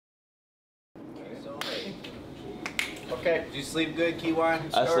Okay. Did you sleep good,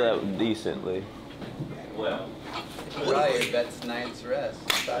 Kiwan? I slept decently. Well. Right, that's night's rest.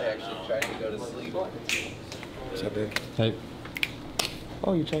 I thought I actually tried to go to sleep. What's up, dude? Hey.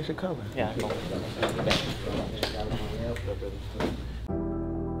 Oh, you changed the color. Yeah.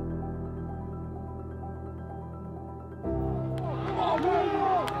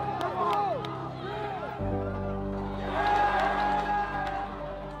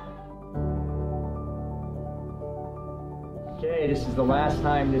 Okay, this is the last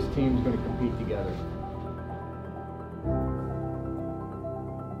time this team's going to compete together.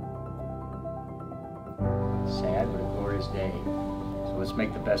 Sad but a glorious day. So let's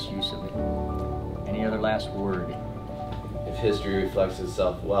make the best use of it. Any other last word? If history reflects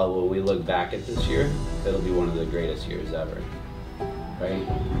itself well, when we look back at this year, it'll be one of the greatest years ever, right?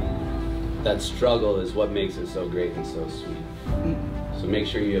 That struggle is what makes it so great and so sweet. So make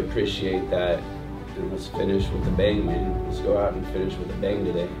sure you appreciate that, and let's finish with a bang, man. Let's go out and finish with a bang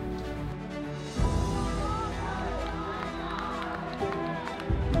today.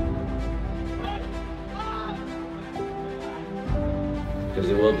 Because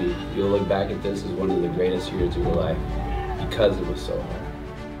it will be. You'll look back at this as one of the greatest years of your life because it was so hard.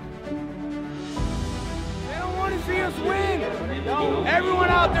 They don't want to see us win. Everyone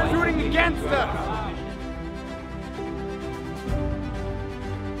out there's rooting against us.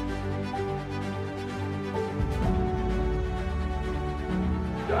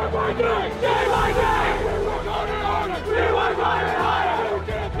 Day by day, we work harder and harder. We work harder and harder. Till we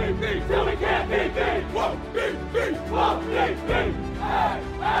can't beat me. Till we can't beat me. Won't beat me. Won't beat me.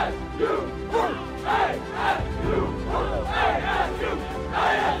 ASU. ASU. ASU.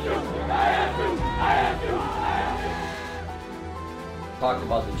 ASU. ASU. ASU. Talked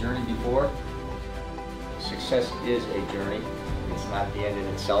about the journey before. Success is a journey. It's not the end in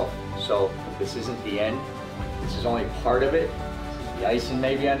itself. So this isn't the end. This is only part of it. The icing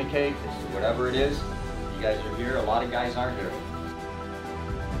maybe on the cake, this is whatever it is. You guys are here, a lot of guys aren't here.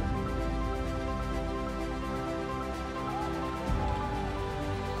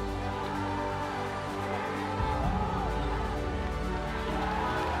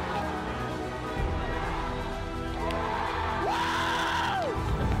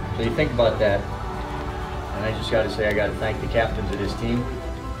 So you think about that, and I just got to say I got to thank the captains of this team,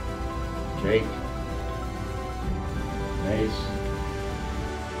 Jake, Mace,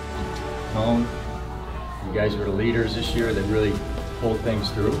 Tone. You guys were the leaders this year that really pulled things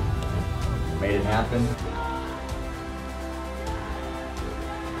through, made it happen.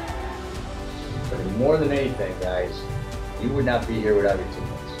 But more than anything, guys, you would not be here without your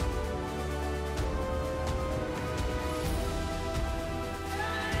teammates.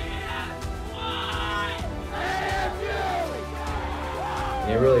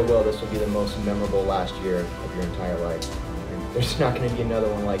 And it really will. This will be the most memorable last year of your entire life. There's not going to be another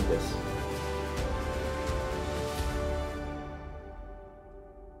one like this.